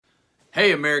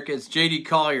Hey America, it's JD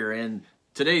Collier, and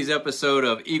today's episode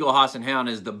of Eagle, Hoss, and Hound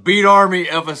is the Beat Army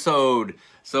episode.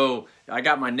 So I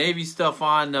got my Navy stuff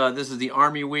on. This is the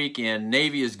Army week, and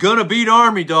Navy is gonna beat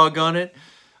Army, doggone it.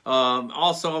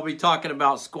 Also, I'll be talking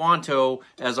about Squanto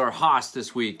as our Hoss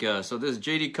this week. So this is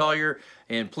JD Collier,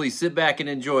 and please sit back and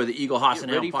enjoy the Eagle, Hoss, and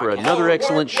Hound Ready podcast. for another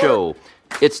excellent show.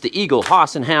 It's the Eagle,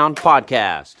 Hoss, and Hound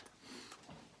podcast.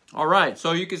 All right,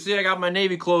 so you can see I got my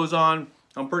Navy clothes on.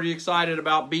 I'm pretty excited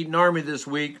about beating Army this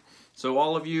week. So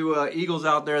all of you Eagles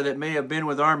out there that may have been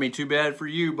with Army, too bad for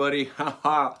you, buddy.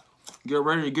 Get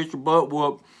ready to get your butt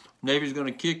whooped. Navy's going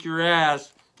to kick your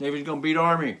ass. Navy's going to beat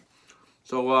Army.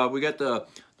 So we got the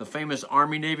famous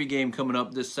Army-Navy game coming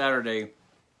up this Saturday.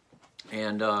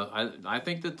 And I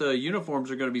think that the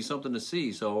uniforms are going to be something to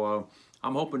see. So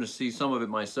I'm hoping to see some of it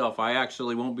myself. I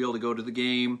actually won't be able to go to the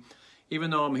game.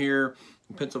 Even though I'm here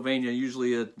in Pennsylvania,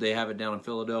 usually they have it down in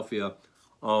Philadelphia.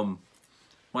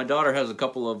 My daughter has a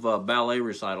couple of ballet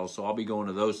recitals, so I'll be going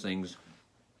to those things,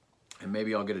 and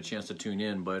maybe I'll get a chance to tune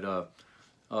in. But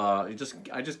I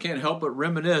just can't help but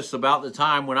reminisce about the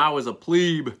time when I was a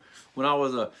plebe, when I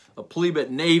was a plebe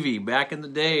at Navy back in the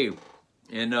day,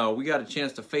 and we got a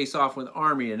chance to face off with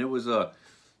Army, and it was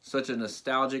such a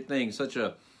nostalgic thing, such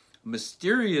a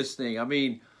mysterious thing. I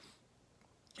mean,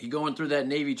 you going through that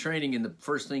Navy training, and the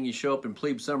first thing you show up in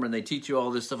plebe summer, and they teach you all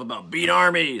this stuff about beat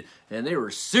Army, and they were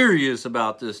serious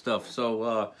about this stuff.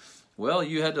 So, well,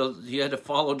 you had to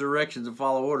follow directions and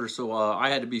follow orders. So I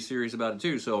had to be serious about it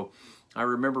too. So I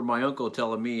remember my uncle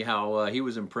telling me how he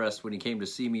was impressed when he came to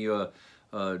see me,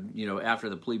 after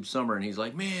the plebe summer, and he's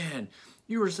like, "Man,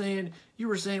 you were saying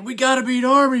we got to beat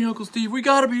Army, Uncle Steve. We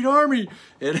got to beat Army."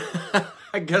 And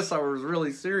I guess I was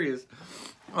really serious.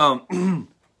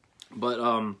 But,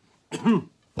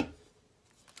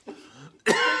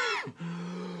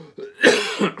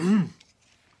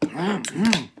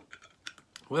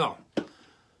 well,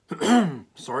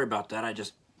 sorry about that. I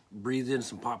just breathed in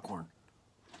some popcorn.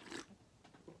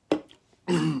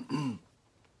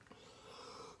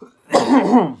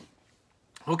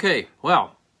 Okay,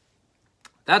 well,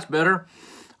 that's better.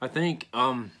 I think,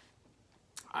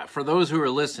 for those who are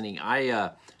listening,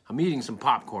 I'm eating some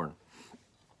popcorn.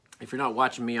 If you're not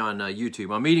watching me on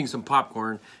YouTube, I'm eating some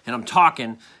popcorn, and I'm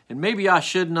talking, and maybe I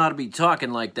should not be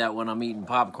talking like that when I'm eating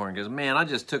popcorn, because, man, I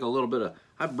just took a little bit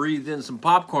I breathed in some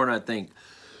popcorn, I think.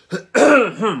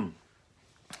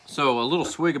 So, a little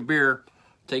swig of beer,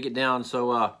 take it down,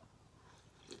 so,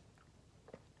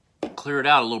 clear it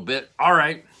out a little bit. All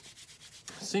right,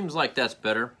 seems like that's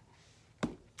better.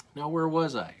 Now, where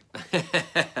was I?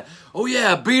 Oh,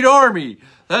 yeah, beat Army,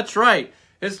 that's right.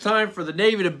 It's time for the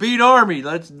Navy to beat Army.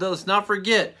 Let's not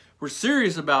forget. We're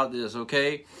serious about this,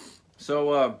 okay?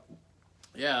 So,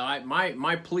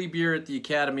 my plebe year at the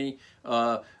academy,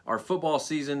 our football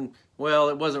season, well,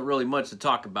 it wasn't really much to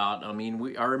talk about. I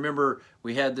mean, I remember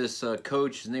we had this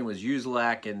coach. His name was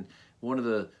Uzelak, and one of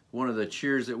the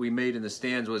cheers that we made in the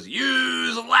stands was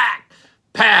Uzelak,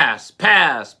 pass,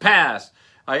 pass, pass.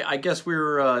 I guess we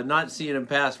were not seeing him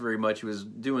pass very much. He was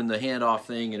doing the handoff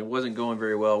thing, and it wasn't going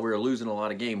very well. We were losing a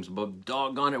lot of games, but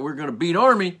doggone it, we're going to beat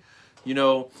Army,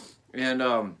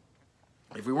 And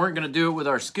if we weren't going to do it with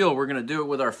our skill, we're going to do it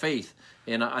with our faith.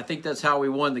 And I think that's how we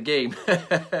won the game.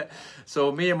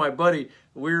 So me and my buddy,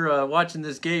 we were watching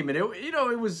this game, and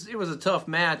it was a tough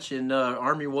match, and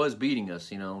Army was beating us.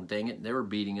 Dang it, they were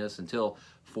beating us until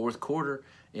fourth quarter.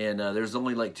 And there's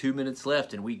only like 2 minutes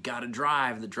left, and we got a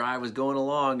drive. The drive was going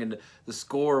along, and the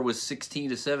score was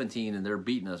 16-17, and they're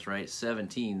beating us, right?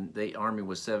 17. The Army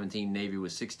was 17, Navy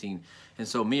was 16. And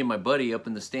so me and my buddy up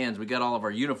in the stands, we got all of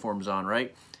our uniforms on,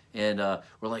 right? And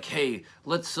we're like, hey,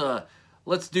 let's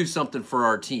do something for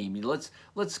our team.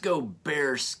 Let's go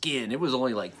bear skin. It was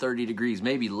only like 30 degrees,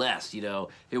 maybe less.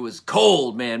 It was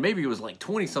cold, man. Maybe it was like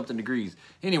 20 something degrees.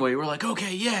 Anyway, we're like,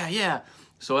 okay, yeah.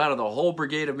 So out of the whole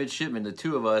brigade of midshipmen, the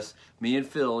two of us, me and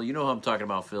Phil, you know who I'm talking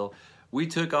about, Phil, we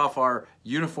took off our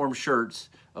uniform shirts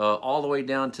all the way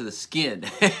down to the skin.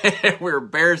 We were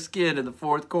bare skin in the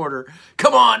fourth quarter.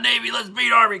 Come on, Navy, let's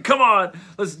beat Army. Come on,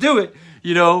 let's do it.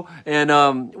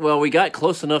 And we got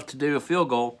close enough to do a field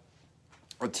goal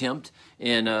attempt,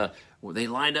 and they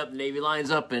lined up, Navy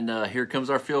lines up, and here comes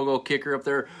our field goal kicker up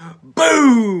there.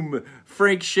 Boom!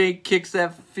 Frank Shank kicks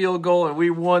that field goal, and we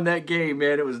won that game,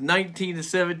 man. It was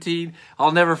 19-17.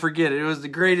 I'll never forget it. It was the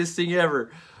greatest thing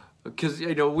ever. Because,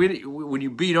 when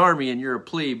you beat Army and you're a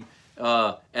plebe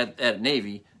at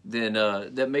Navy, then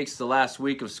that makes the last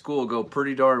week of school go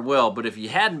pretty darn well. But if you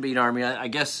hadn't beat Army, I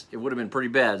guess it would have been pretty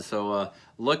bad. So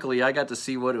luckily, I got to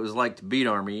see what it was like to beat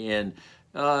Army, and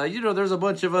there's a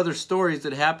bunch of other stories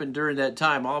that happened during that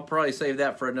time. I'll probably save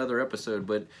that for another episode,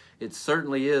 but it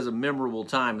certainly is a memorable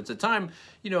time. It's a time,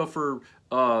 for,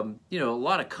 a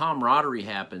lot of camaraderie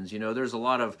happens. There's a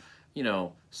lot of,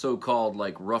 so-called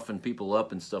like roughing people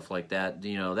up and stuff like that.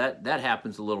 That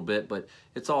happens a little bit, but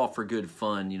it's all for good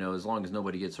fun, as long as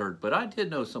nobody gets hurt. But I did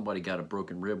know somebody got a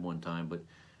broken rib one time,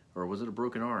 or was it a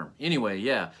broken arm? Anyway,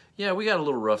 yeah, we got a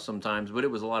little rough sometimes, but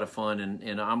it was a lot of fun,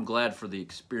 and I'm glad for the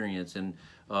experience. And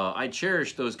I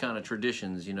cherish those kind of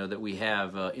traditions, that we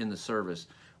have in the service.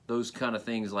 Those kind of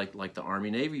things like the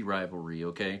Army-Navy rivalry,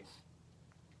 okay?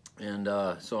 And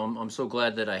so I'm so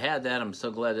glad that I had that. I'm so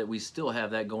glad that we still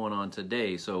have that going on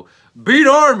today. So, beat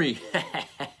Army!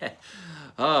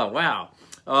 Oh, wow.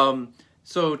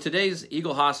 So today's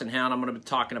Eagle, Hoss, and Hound, I'm going to be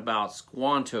talking about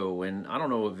Squanto. And I don't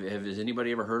know, has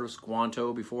anybody ever heard of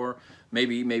Squanto before?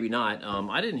 Maybe, maybe not.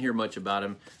 I didn't hear much about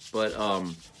him, but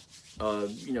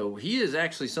he is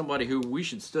actually somebody who we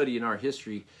should study in our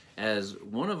history as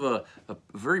one of a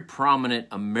very prominent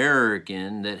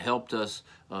American that helped us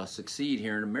succeed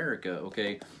here in America,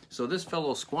 okay? So this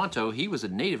fellow Squanto, he was a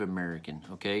Native American,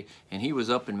 okay? And he was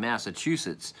up in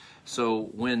Massachusetts. So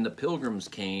when the Pilgrims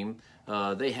came,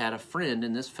 they had a friend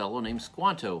in this fellow named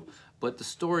Squanto. But the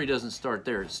story doesn't start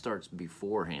there. It starts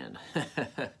beforehand.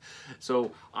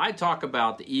 So I talk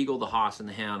about the Eagle, the Hoss, and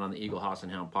the Hound on the Eagle, Hoss,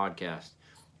 and Hound podcast.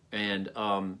 And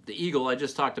the Eagle, I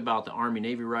just talked about the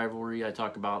Army-Navy rivalry. I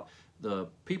talk about the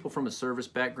people from a service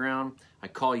background. I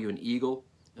call you an Eagle.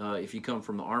 If you come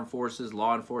from the armed forces,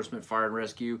 law enforcement, fire and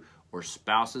rescue, or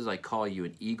spouses, I call you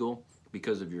an Eagle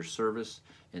because of your service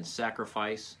and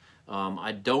sacrifice.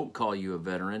 I don't call you a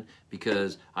veteran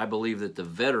because I believe that the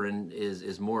veteran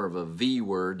is more of a V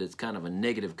word. That's kind of a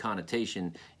negative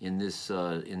connotation in this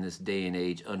day and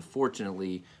age.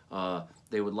 Unfortunately,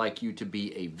 they would like you to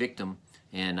be a victim,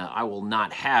 and I will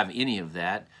not have any of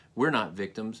that. We're not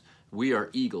victims. We are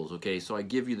eagles, okay? So I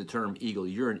give you the term eagle.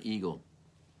 You're an eagle.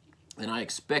 And I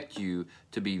expect you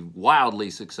to be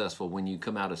wildly successful when you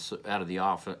come out of the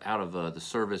office, out of the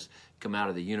service, come out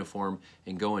of the uniform,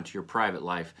 and go into your private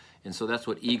life. And so that's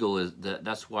what Eagle is.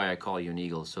 That's why I call you an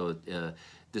Eagle. So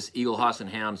this Eagle, Hoss, and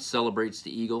Hound celebrates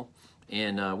the Eagle,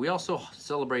 and we also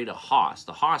celebrate a Hoss.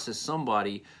 The Hoss is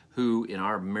somebody who, in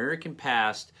our American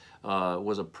past,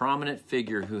 was a prominent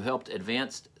figure who helped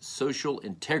advance social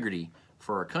integrity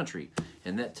for our country.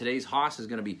 And that today's Hoss is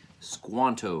going to be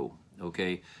Squanto.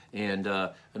 Okay, and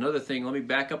another thing, let me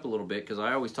back up a little bit because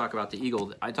I always talk about the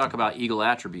Eagle. I talk about Eagle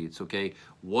attributes, okay?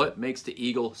 What makes the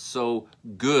Eagle so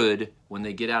good when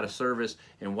they get out of service,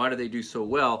 and why do they do so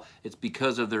well? It's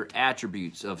because of their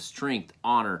attributes of strength,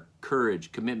 honor,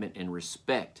 courage, commitment, and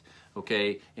respect,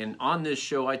 okay? And on this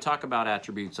show, I talk about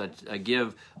attributes. I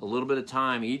give a little bit of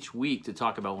time each week to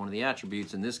talk about one of the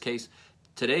attributes. In this case,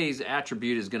 today's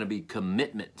attribute is going to be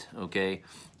commitment, okay?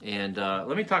 And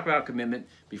let me talk about commitment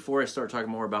before I start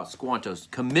talking more about Squantos.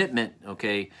 Commitment,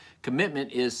 okay?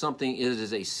 Commitment is something, it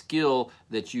is a skill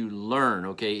that you learn,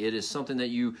 okay? It is something that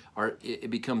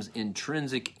it becomes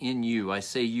intrinsic in you. I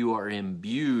say you are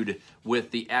imbued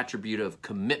with the attribute of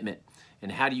commitment.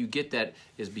 And how do you get that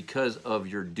is because of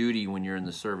your duty when you're in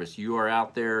the service. You are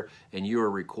out there and you are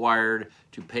required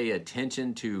to pay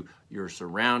attention to your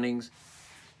surroundings.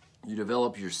 You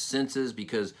develop your senses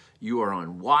because you are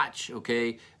on watch,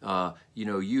 okay?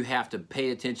 You have to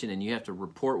pay attention and you have to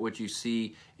report what you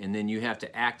see, and then you have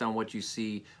to act on what you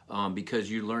see because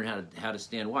you learn how to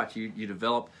stand watch. You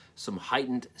develop some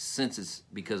heightened senses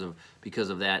because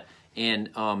of that, and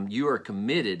you are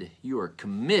committed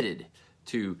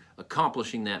to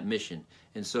accomplishing that mission.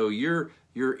 And so your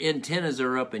antennas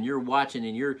are up and you're watching,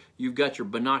 and you've got your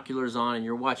binoculars on and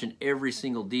you're watching every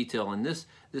single detail. And this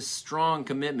strong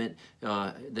commitment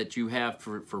that you have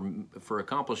for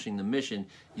accomplishing the mission,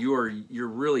 you're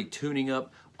really tuning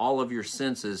up all of your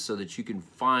senses so that you can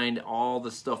find all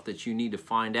the stuff that you need to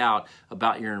find out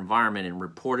about your environment and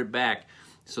report it back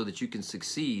so that you can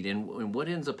succeed. And what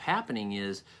ends up happening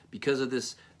is, because of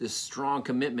this strong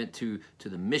commitment to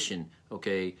the mission,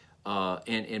 okay,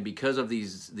 and because of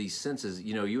these senses,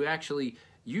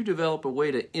 you develop a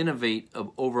way to innovate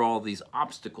over all these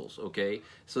obstacles, okay?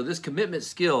 So this commitment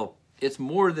skill, it's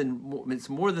more than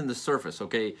the surface,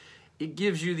 okay? It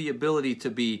gives you the ability to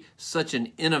be such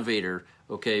an innovator,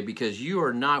 okay, because you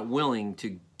are not willing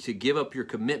to give up your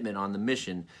commitment on the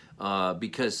mission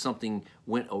because something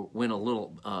went a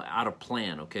little out of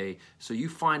plan, okay? So you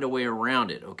find a way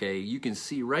around it, okay? You can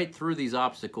see right through these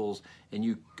obstacles and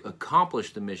you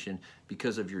accomplish the mission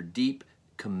because of your deep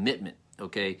commitment,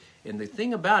 okay? And the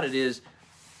thing about it is,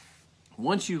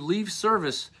 once you leave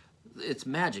service, it's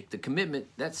magic. The commitment,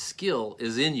 that skill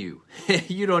is in you.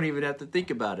 You don't even have to think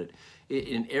about it.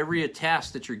 In every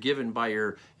task that you're given by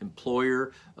your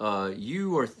employer,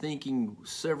 you are thinking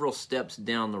several steps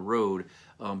down the road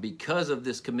because of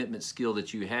this commitment skill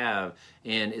that you have.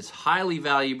 And it's highly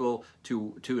valuable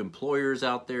to employers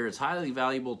out there. It's highly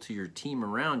valuable to your team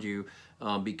around you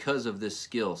because of this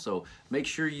skill. So make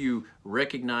sure you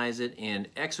recognize it and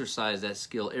exercise that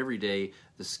skill every day,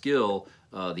 the skill,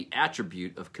 the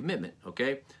attribute of commitment,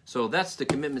 okay? So that's the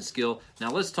commitment skill.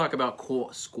 Now let's talk about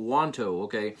Squanto,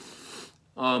 okay?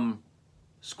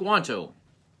 Squanto,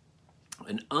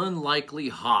 an unlikely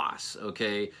hoss,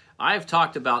 okay? I've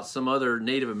talked about some other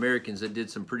Native Americans that did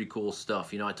some pretty cool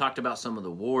stuff. You know, I talked about some of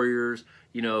the warriors,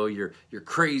 you know, your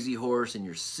Crazy Horse and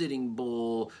your Sitting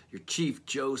Bull, your Chief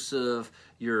Joseph,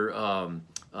 your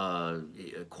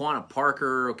Quanah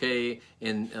Parker, okay,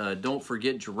 and don't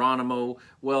forget Geronimo.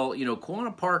 Well, you know,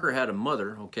 Quanah Parker had a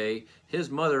mother, okay? His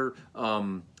mother,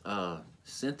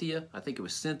 Cynthia, I think it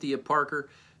was Cynthia Parker.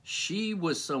 She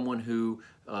was someone who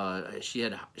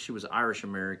she was Irish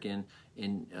American,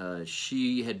 and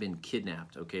she had been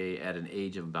kidnapped, okay, at an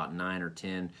age of about 9 or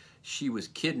 10. She was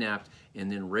kidnapped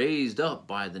and then raised up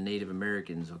by the Native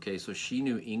Americans, okay? So she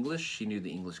knew English, she knew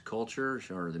the English culture,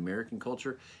 or the American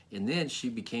culture, and then she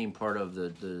became part of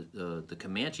the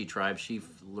Comanche tribe. She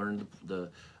learned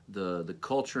the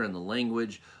culture and the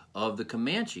language of the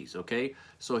Comanches, okay?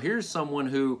 So here's someone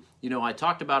who, you know, I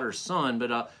talked about her son,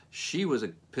 but she was a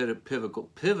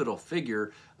pivotal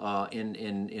figure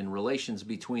in relations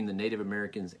between the Native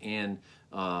Americans and,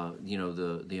 you know,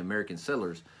 the American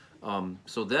settlers.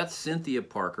 So that's Cynthia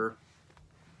Parker.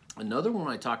 Another one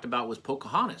I talked about was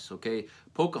Pocahontas, okay?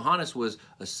 Pocahontas was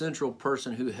a central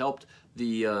person who helped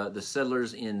the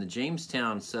settlers in the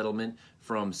Jamestown settlement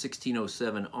from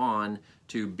 1607 on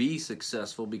to be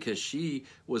successful, because she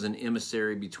was an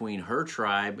emissary between her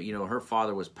tribe. You know, her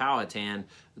father was Powhatan,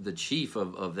 the chief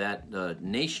of that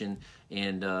nation,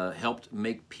 and helped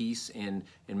make peace and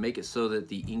make it so that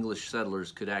the English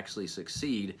settlers could actually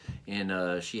succeed.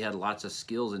 And she had lots of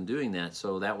skills in doing that.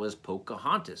 So that was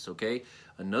Pocahontas, okay?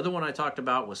 Another one I talked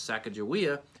about was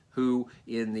Sacagawea, who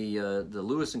in the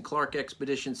Lewis and Clark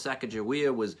expedition,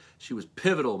 Sacagawea was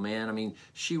pivotal, man. I mean,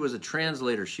 she was a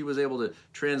translator. She was able to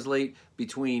translate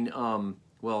between,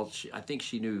 I think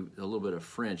she knew a little bit of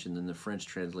French, and then the French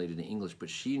translated to English, but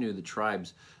she knew the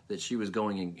tribes that she was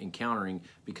going and encountering,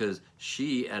 because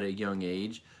she, at a young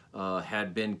age,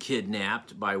 had been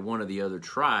kidnapped by one of the other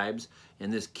tribes.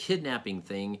 And this kidnapping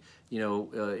thing, you know,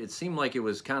 it seemed like it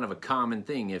was kind of a common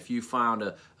thing. If you found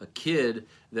a kid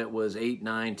that was 8,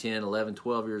 9, 10, 11,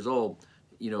 12 years old,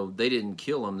 you know, they didn't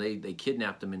kill him. They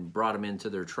kidnapped him and brought him into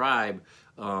their tribe.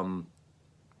 And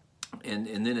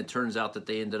then it turns out that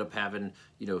they ended up having,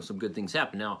 you know, some good things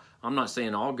happen. Now, I'm not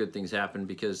saying all good things happen,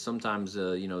 because sometimes,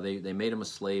 you know, they made him a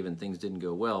slave and things didn't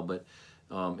go well. But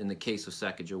in the case of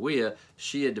Sacagawea,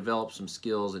 she had developed some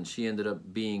skills, and she ended up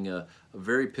being a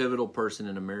very pivotal person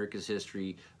in America's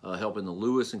history, helping the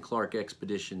Lewis and Clark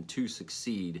expedition to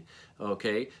succeed.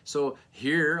 Okay, so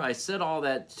here I said all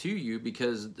that to you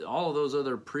because all of those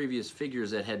other previous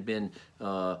figures that had been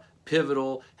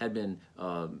pivotal, had been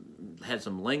had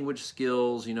some language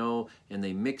skills, you know, and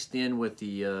they mixed in with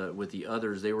the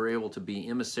others. They were able to be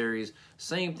emissaries.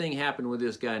 Same thing happened with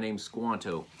this guy named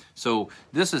Squanto. So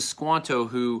this is Squanto,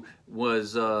 who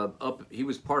was he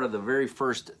was part of the very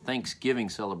first Thanksgiving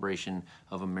celebration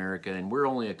of America, and we're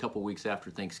only a couple weeks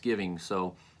after Thanksgiving,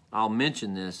 so I'll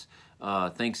mention this.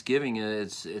 Thanksgiving,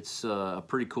 it's a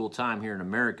pretty cool time here in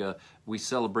America. We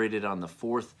celebrate it on the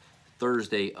fourth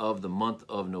Thursday of the month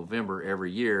of November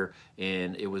every year,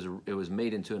 and it was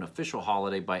made into an official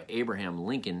holiday by Abraham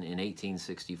Lincoln in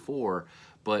 1864.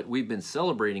 But we've been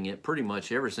celebrating it pretty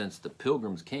much ever since the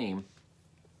Pilgrims came.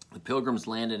 The Pilgrims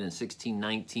landed in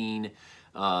 1619.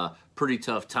 Pretty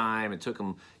tough time. It took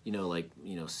them,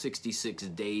 66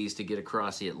 days to get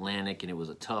across the Atlantic, and it was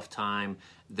a tough time.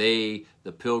 The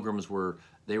Pilgrims were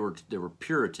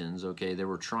Puritans. Okay, they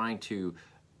were trying to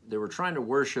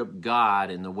worship God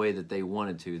in the way that they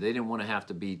wanted to. They didn't want to have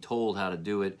to be told how to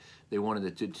do it. They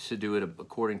wanted to do it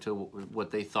according to what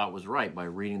they thought was right, by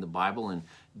reading the Bible and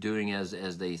doing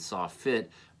as they saw fit.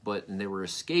 But they were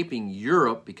escaping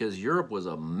Europe because Europe was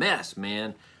a mess,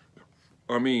 man.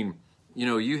 I mean,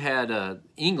 you had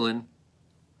England.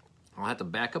 I'll have to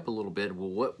back up a little bit.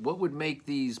 Well, what would make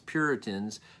these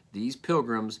Puritans, these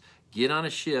Pilgrims, get on a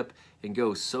ship and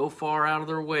go so far out of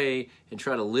their way and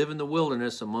try to live in the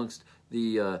wilderness amongst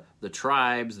the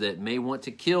tribes that may want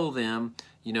to kill them,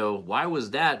 why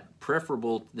was that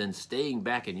preferable than staying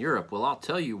back in Europe? Well, I'll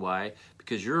tell you why.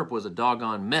 Because Europe was a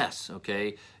doggone mess,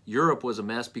 okay? Europe was a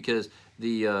mess because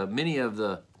many of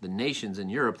the nations in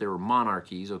Europe, they were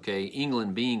monarchies, okay?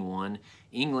 England being one.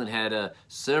 England had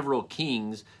several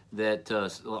kings that,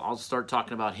 I'll start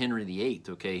talking about Henry VIII,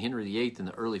 okay? Henry VIII in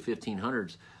the early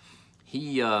 1500s,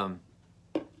 he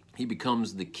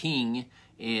becomes the king,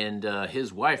 and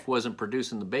his wife wasn't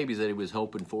producing the babies that he was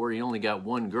hoping for. He only got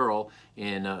one girl,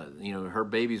 and her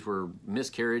babies were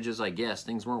miscarriages, I guess.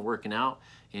 Things weren't working out,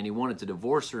 and he wanted to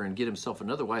divorce her and get himself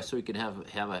another wife so he could have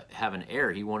an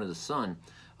heir. He wanted a son.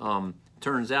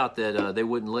 Turns out that they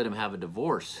wouldn't let him have a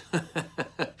divorce,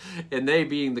 and they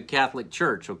being the Catholic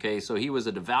Church. Okay, so he was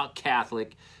a devout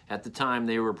Catholic at the time.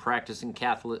 They were practicing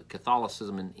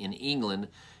Catholicism in England,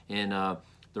 and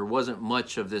there wasn't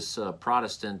much of this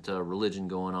Protestant religion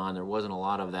going on. There wasn't a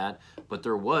lot of that, but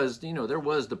there was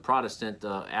the Protestant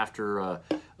after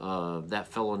that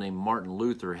fellow named Martin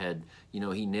Luther had,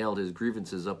 he nailed his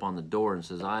grievances up on the door and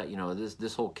says,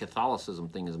 this whole Catholicism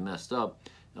thing is messed up.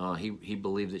 He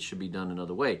believed it should be done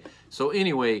another way. So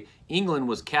anyway, England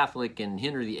was Catholic, and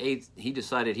Henry VIII, he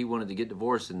decided he wanted to get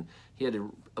divorced, and he had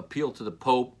to appeal to the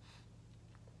Pope.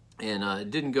 And it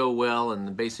didn't go well,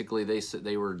 and basically they said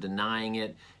they were denying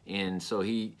it, and so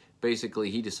he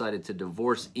decided to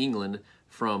divorce England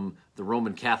from the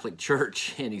Roman Catholic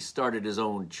Church, and he started his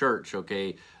own church,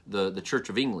 okay, the Church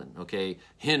of England, okay,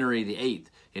 Henry VIII.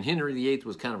 And Henry VIII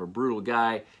was kind of a brutal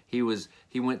guy. He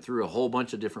went through a whole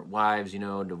bunch of different wives,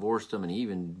 divorced them, and he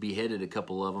even beheaded a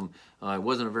couple of them. He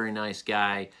wasn't a very nice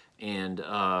guy, and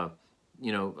I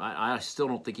still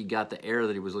don't think he got the heir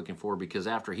that he was looking for, because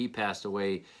after he passed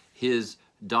away, his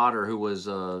daughter, who was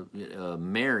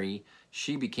Mary,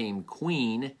 she became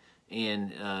queen,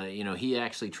 and he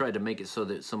actually tried to make it so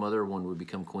that some other one would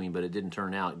become queen, but it didn't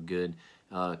turn out good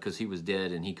because he was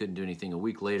dead and he couldn't do anything. A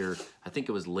week later, I think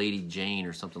it was Lady Jane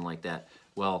or something like that.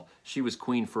 Well, she was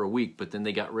queen for a week, but then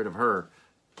they got rid of her.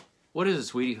 What is it,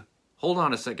 sweetie? Hold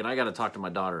on a second. I got to talk to my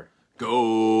daughter.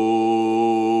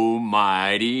 Go,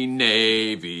 mighty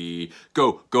Navy.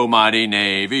 Go, mighty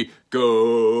Navy. Go,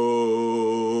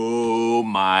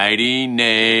 mighty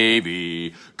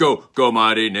Navy. Go,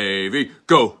 mighty Navy.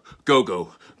 Go,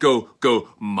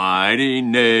 mighty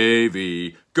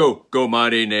Navy. Go,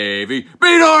 mighty Navy.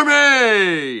 Beat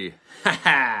Army!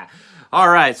 All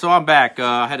right, so I'm back.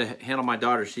 I had to handle my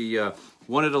daughter. She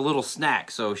wanted a little snack,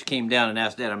 so she came down and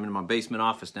asked Dad. I'm in my basement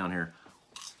office down here.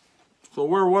 So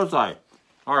where was I?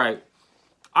 All right.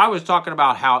 I was talking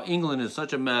about how England is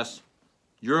such a mess.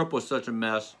 Europe was such a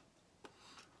mess.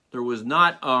 There was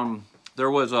not,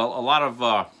 there was a lot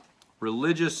of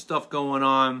religious stuff going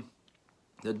on.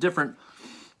 The different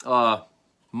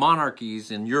monarchies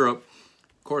in Europe,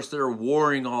 of course, they're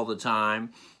warring all the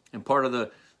time. And part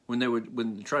of when they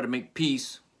try to make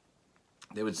peace,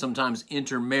 they would sometimes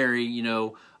intermarry,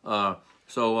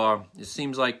 So it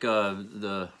seems like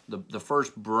the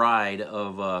first bride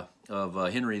of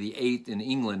Henry VIII in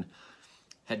England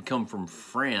had come from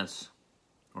France,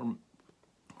 or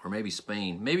maybe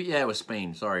Spain. It was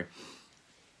Spain. Sorry.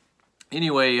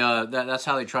 Anyway, that's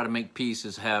how they try to make peace: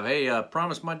 is have, hey,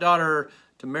 promise my daughter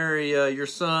to marry your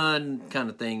son, kind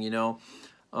of thing,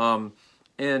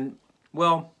 And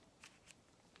well,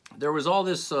 there was all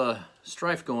this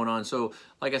strife going on. So,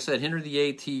 like I said, Henry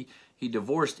VIII he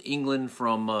divorced England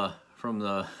from the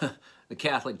the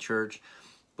Catholic Church,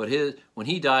 but when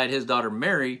he died, his daughter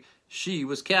Mary, she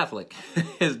was Catholic.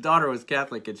 His daughter was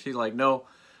Catholic, and she's like, no,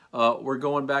 we're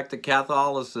going back to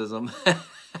Catholicism.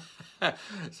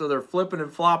 So they're flipping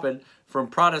and flopping from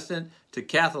Protestant to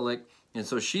Catholic, and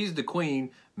so she's the queen,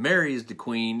 Mary is the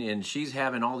queen, and she's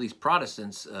having all these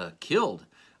Protestants killed.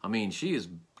 I mean, she is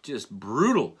just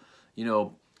brutal,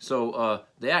 So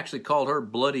they actually called her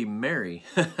Bloody Mary.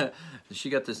 She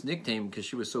got this nickname because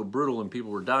she was so brutal and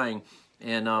people were dying.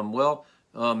 And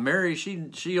Mary,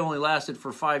 she only lasted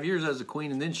for 5 years as a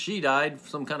queen, and then she died,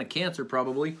 some kind of cancer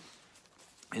probably.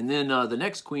 And then the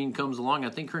next queen comes along.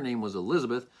 I think her name was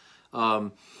Elizabeth.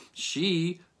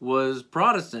 She was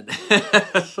Protestant,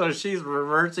 so she's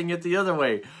reversing it the other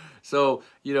way. So,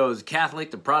 it's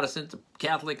Catholic to Protestant to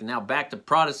Catholic, and now back to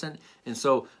Protestant. And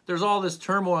so there's all this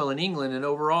turmoil in England, and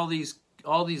over all these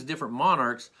different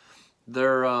monarchs,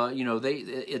 they're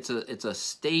it's a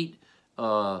state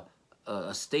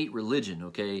religion.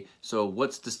 Okay, so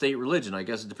what's the state religion? I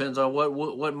guess it depends on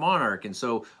what monarch. And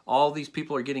so all these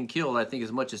people are getting killed. I think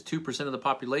as much as 2% of the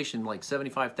population, like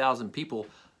 75,000 people,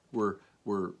 were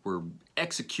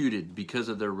executed because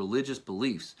of their religious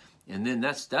beliefs. And then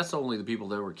that's only the people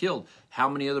that were killed. How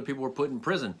many other people were put in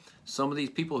prison? Some of these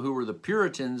people who were the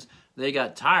Puritans, they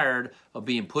got tired of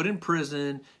being put in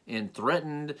prison and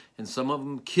threatened, and some of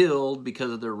them killed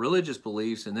because of their religious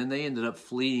beliefs, and then they ended up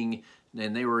fleeing,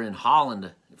 and they were in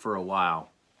Holland for a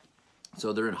while.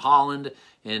 So they're in Holland,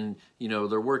 and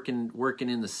they're working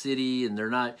in the city, and they're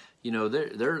not,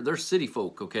 they're city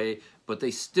folk, okay, but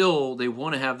they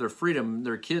want to have their freedom.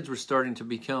 Their kids were starting to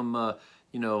become,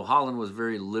 Holland was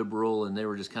very liberal, and they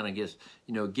were just kind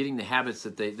of getting the habits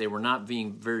that they were not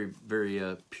being very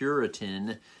very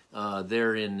Puritan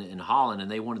there in Holland, and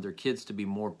they wanted their kids to be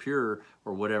more pure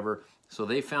or whatever. So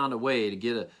they found a way to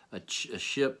get a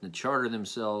ship and charter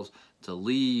themselves to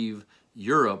leave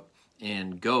Europe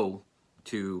and go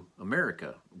to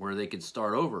America, where they could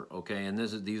start over, okay? And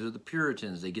these are the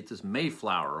Puritans. They get this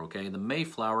Mayflower, okay? The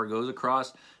Mayflower goes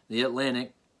across the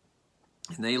Atlantic,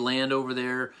 and they land over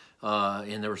there,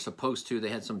 and they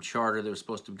had some charter. They were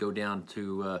supposed to go down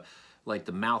to like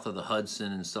the mouth of the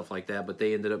Hudson and stuff like that, but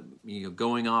they ended up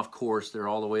going off course. They're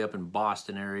all the way up in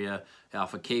Boston area,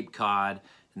 off of Cape Cod,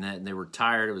 and they were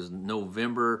tired. It was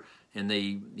November, and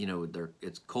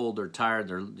it's cold. They're tired.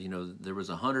 There was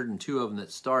 102 of them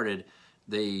that started.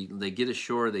 They get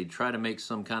ashore, they try to make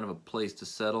some kind of a place to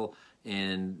settle,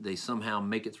 and they somehow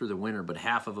make it through the winter, but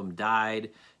half of them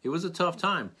died. It was a tough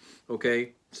time,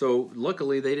 okay? So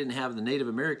luckily they didn't have the Native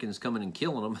Americans coming and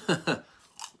killing them.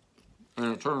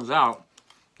 And it turns out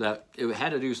that it had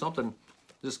to do something,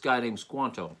 this guy named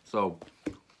Squanto. So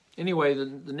anyway,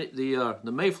 the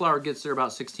Mayflower gets there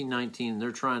about 1619.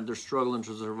 They're struggling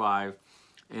to survive.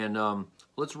 And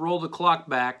let's roll the clock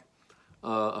back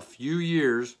a few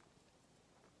years.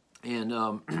 And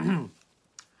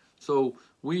so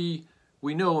we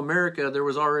know America, there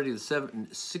was already the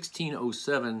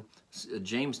 1607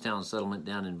 Jamestown settlement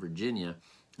down in Virginia,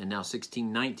 and now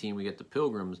 1619 we get the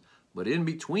Pilgrims. But in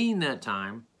between that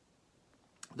time,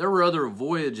 there were other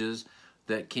voyages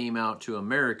that came out to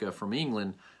America from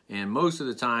England, and most of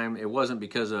the time it wasn't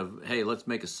because of, hey, let's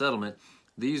make a settlement.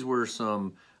 These were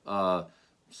some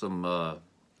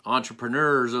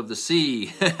entrepreneurs of the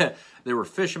sea. They were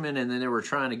fishermen, and then they were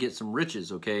trying to get some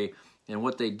riches, okay? And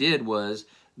what they did was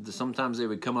sometimes they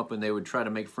would come up and they would try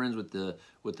to make friends with the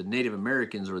Native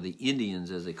Americans, or the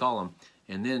Indians as they call them,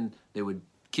 and then they would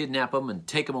kidnap them and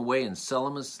take them away and sell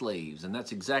them as slaves. And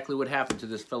that's exactly what happened to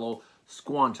this fellow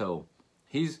Squanto.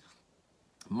 He's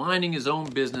minding his own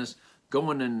business,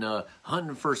 going and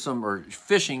hunting for or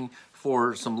fishing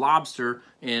for some lobster,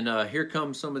 and here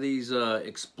come some of these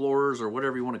explorers, or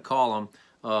whatever you want to call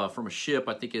them, from a ship.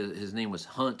 I think his name was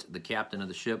Hunt, the captain of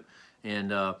the ship,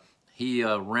 and he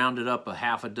rounded up a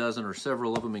half a dozen or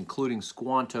several of them, including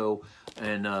Squanto,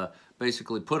 and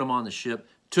basically put them on the ship,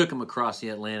 took them across the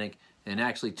Atlantic, and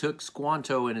actually took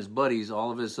Squanto and his buddies,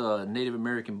 all of his Native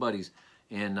American buddies,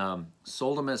 and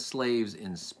sold them as slaves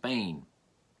in Spain.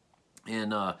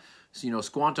 And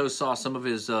Squanto saw some of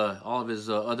his all of his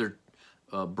other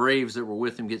braves that were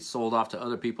with him get sold off to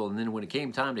other people, and then when it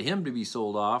came time to him to be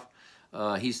sold off,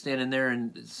 he's standing there,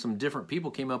 and some different people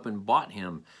came up and bought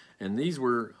him. And these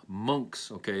were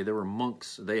monks, okay? They were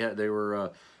monks. They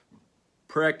were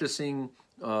practicing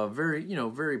very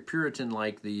very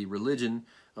Puritan-like the religion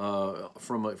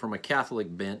from a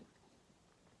Catholic bent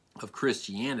of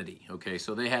Christianity. Okay,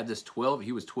 so they had this 12.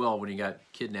 He was 12 when he got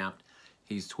kidnapped.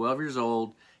 He's 12 years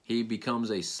old. He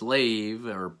becomes a slave,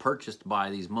 or purchased by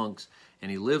these monks,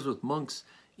 and he lives with monks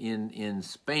in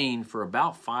Spain for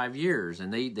about 5 years,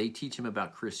 and they teach him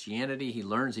about Christianity. He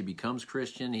learns, he becomes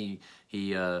Christian. He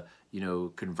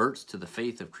converts to the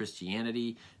faith of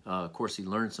Christianity. Of course, he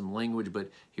learned some language, but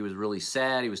he was really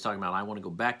sad. He was talking about, I want to go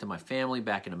back to my family,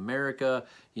 back in America.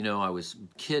 I was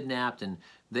kidnapped, and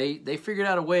they figured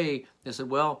out a way. They said,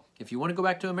 well, if you want to go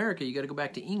back to America, you got to go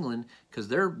back to England, because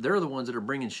they're the ones that are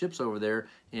bringing ships over there,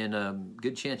 and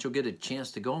good chance you'll get a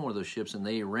chance to go on one of those ships. And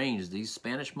these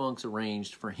Spanish monks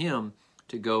arranged for him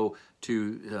to go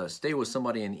to stay with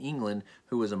somebody in England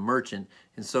who was a merchant.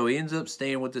 And so he ends up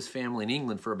staying with this family in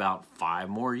England for about 5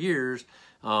 more years,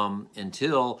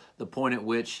 until the point at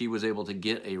which he was able to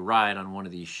get a ride on one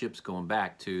of these ships going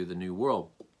back to the New World.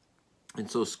 And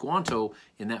so Squanto,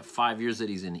 in that 5 years that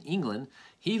he's in England,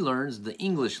 he learns the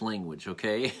English language,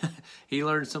 okay? He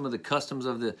learns some of the customs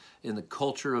in the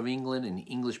culture of England and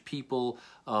English people.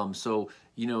 So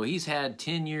he's had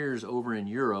 10 years over in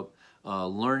Europe,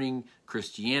 learning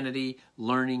Christianity,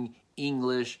 learning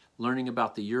English, learning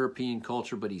about the European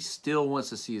culture, but he still wants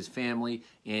to see his family,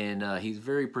 and he's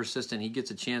very persistent. He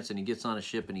gets a chance, and he gets on a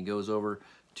ship, and he goes over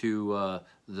to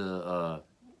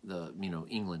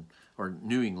England, or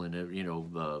New England.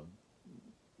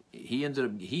 He ends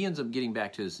up getting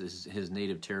back to his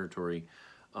native territory.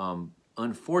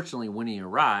 Unfortunately, when he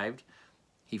arrived,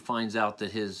 he finds out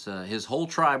that his whole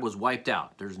tribe was wiped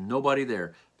out. There's nobody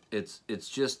there. It's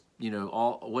just, you know,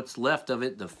 all what's left of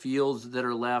it, the fields that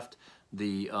are left,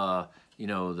 the you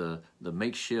know, the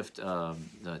makeshift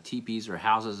teepees or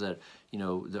houses that, you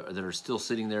know, that are still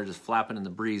sitting there just flapping in the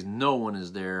breeze. No one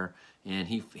is there, and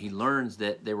he learns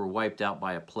that they were wiped out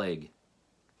by a plague.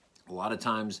 A lot of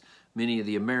times, many of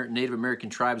the Native American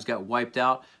tribes got wiped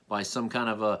out by some kind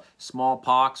of a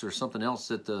smallpox or something else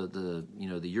that the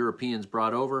Europeans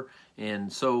brought over,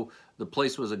 and so the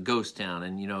place was a ghost town.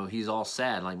 And you know, he's all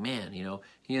sad, like, man, you know,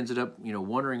 he ended up, you know,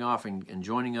 wandering off and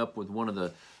joining up with one of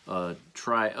the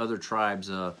other tribes.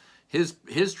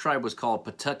 His tribe was called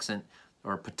Patuxent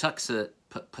or Patuxet,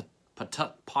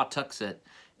 Patuxet,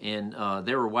 and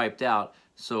they were wiped out.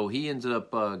 So he ended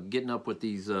up getting up with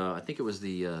these. I think it was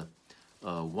the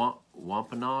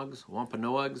Wampanoags,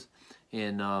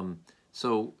 and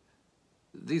so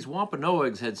these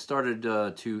Wampanoags had started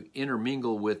to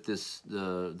intermingle with this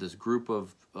group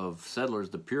of settlers,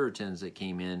 the Puritans that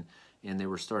came in, and they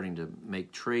were starting to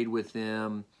make trade with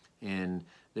them, and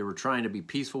they were trying to be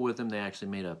peaceful with them. They actually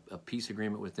made a peace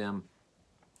agreement with them.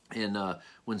 And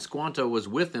when Squanto was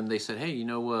with them, they said, hey, you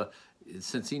know,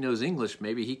 since he knows English,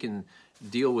 maybe he can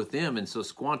deal with them. And so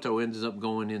Squanto ends up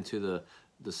going into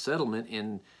the settlement,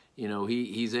 and you know,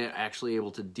 he's actually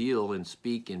able to deal and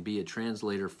speak and be a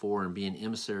translator for and be an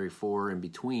emissary for and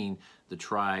between the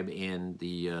tribe and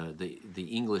the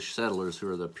English settlers, who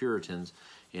are the Puritans.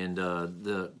 And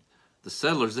the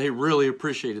settlers, they really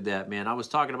appreciated that, man. I was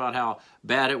talking about how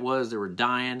bad it was. They were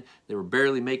dying. They were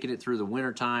barely making it through the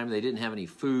wintertime. They didn't have any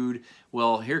food.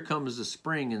 Well, here comes the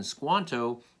spring, and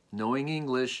Squanto, knowing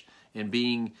English and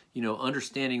being, you know,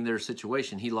 understanding their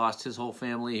situation. He lost his whole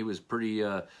family. He was pretty,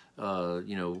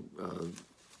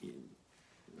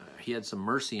 he had some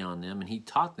mercy on them, and he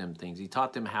taught them things. He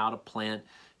taught them how to plant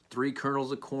 3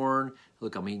 kernels of corn.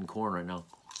 Look, I'm eating corn right now.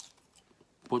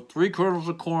 Put 3 kernels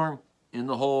of corn in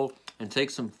the hole and take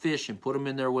some fish and put them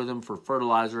in there with them for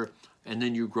fertilizer, and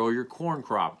then you grow your corn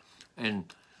crop. And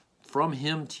from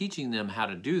him teaching them how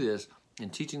to do this,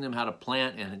 and teaching them how to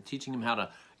plant, and teaching them how to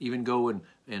even go and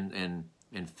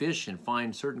fish and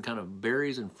find certain kind of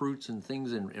berries and fruits and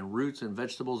things and roots and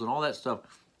vegetables and all that stuff,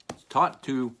 taught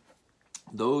to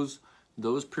those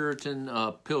Puritan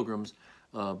pilgrims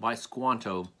by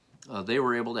Squanto. They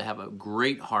were able to have a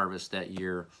great harvest that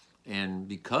year, and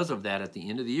because of that, at the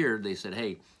end of the year, they said,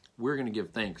 hey, we're going to give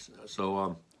thanks.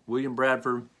 So William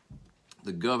Bradford,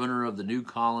 the governor of the new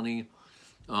colony,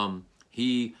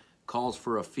 he calls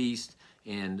for a feast.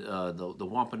 And the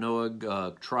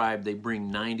Wampanoag tribe, they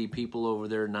bring 90 people over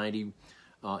there, 90,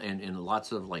 and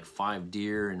lots of like 5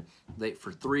 deer. And they,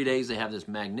 for 3 days, they have this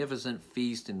magnificent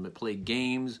feast and play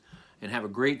games and have a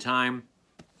great time.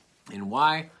 And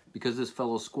why? Because this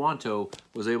fellow Squanto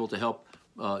was able to help,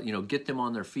 get them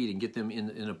on their feet and get them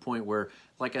in a point where,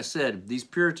 like I said, these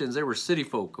Puritans, they were city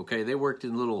folk, okay? They worked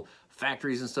in little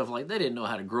factories and stuff like that. They didn't know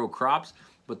how to grow crops.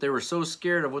 But they were so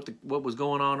scared of what was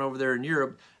going on over there in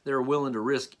Europe, they were willing to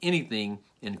risk anything,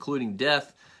 including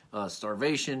death,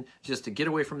 starvation, just to get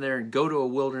away from there and go to a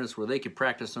wilderness where they could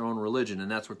practice their own religion,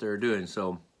 and that's what they were doing.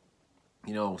 So,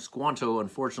 you know, Squanto,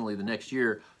 unfortunately, the next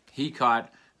year, he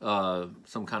caught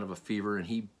some kind of a fever, and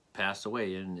he passed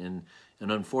away. And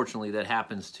unfortunately, that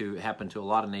happened to a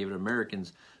lot of Native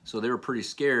Americans. So they were pretty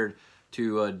scared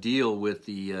to deal with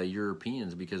the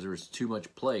Europeans because there was too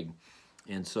much plague.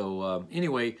 And so,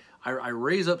 anyway, I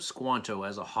raise up Squanto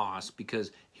as a hoss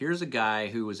because here's a guy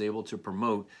who was able to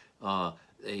promote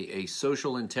a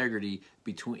social integrity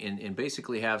between and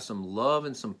basically have some love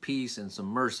and some peace and some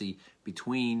mercy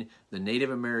between the Native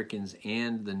Americans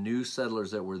and the new settlers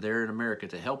that were there in America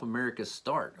to help America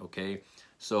start, okay?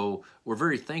 So we're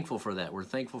very thankful for that. We're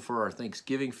thankful for our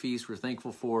Thanksgiving feast. We're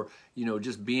thankful for, you know,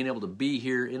 just being able to be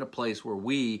here in a place where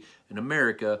we in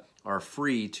America are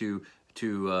free to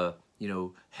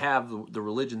have the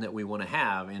religion that we want to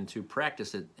have and to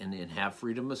practice it and have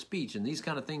freedom of speech. And these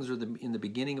kind of things are in the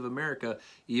beginning of America,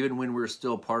 even when we're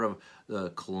still part of the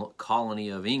colony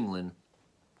of England,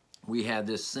 we had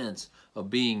this sense of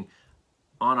being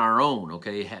on our own,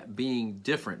 okay, being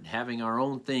different, having our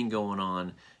own thing going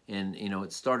on. And, you know,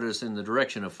 it started us in the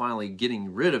direction of finally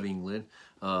getting rid of England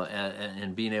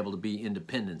and being able to be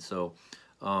independent. So,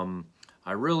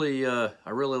 I really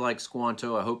like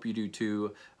Squanto. I hope you do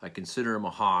too. I consider him a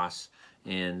hoss,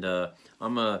 and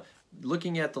I'm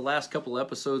looking at the last couple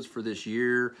episodes for this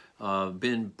year.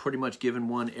 Been pretty much given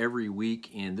one every week,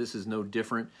 and this is no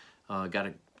different. Got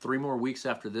 3 more weeks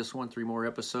after this one, 3 more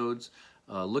episodes.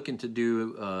 Looking to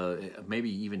do maybe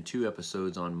even 2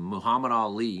 episodes on Muhammad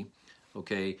Ali.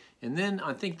 Okay, and then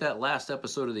I think that last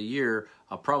episode of the year,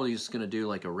 I'm probably just going to do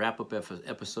like a wrap-up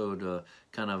episode,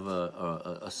 kind of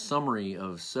a summary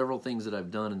of several things that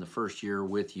I've done in the first year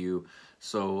with you.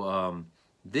 So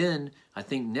then I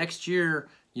think next year,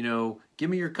 you know, give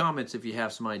me your comments if you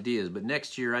have some ideas. But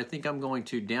next year, I think I'm going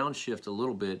to downshift a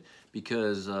little bit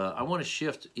because I want to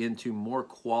shift into more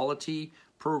quality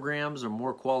programs or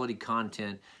more quality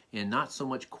content and not so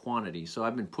much quantity. So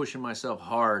I've been pushing myself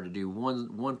hard to do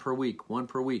one per week.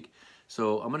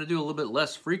 So I'm going to do a little bit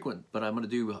less frequent, but I'm going to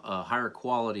do higher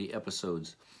quality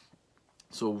episodes.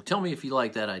 So tell me if you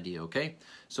like that idea, okay?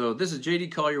 So this is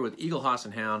JD Collier with Eagle Hoss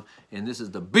and Hound, and this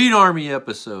is the Beat Army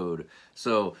episode.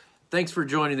 So thanks for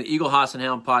joining the Eagle Hoss and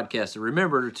Hound podcast. And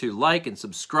remember to like and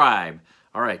subscribe.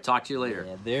 All right, talk to you later.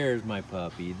 Yeah, there's my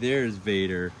puppy. There's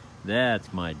Vader.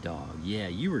 That's my dog. Yeah,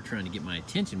 you were trying to get my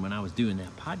attention when I was doing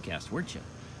that podcast, weren't you?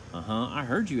 I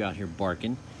heard you out here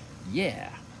barking.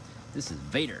 Yeah, this is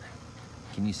Vader.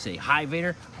 Can you say hi,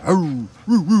 Vader? Arr, roo,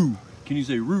 roo. Can you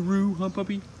say roo, roo, huh,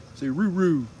 puppy? Say roo,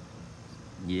 roo.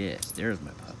 Yes, there's my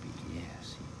puppy.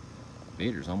 Yes.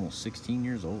 Vader's almost 16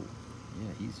 years old. Yeah,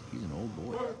 he's an old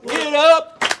boy. Get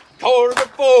up,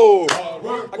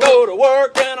 4:45. I go to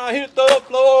work and I hit the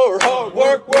floor. Hard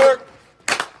work, work.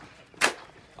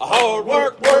 Hard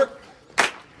work, work.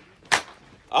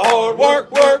 Hard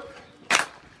work, work.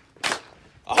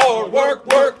 Hard work,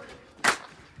 work.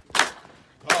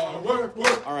 Hard work,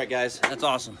 work. All right, guys, that's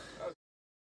awesome.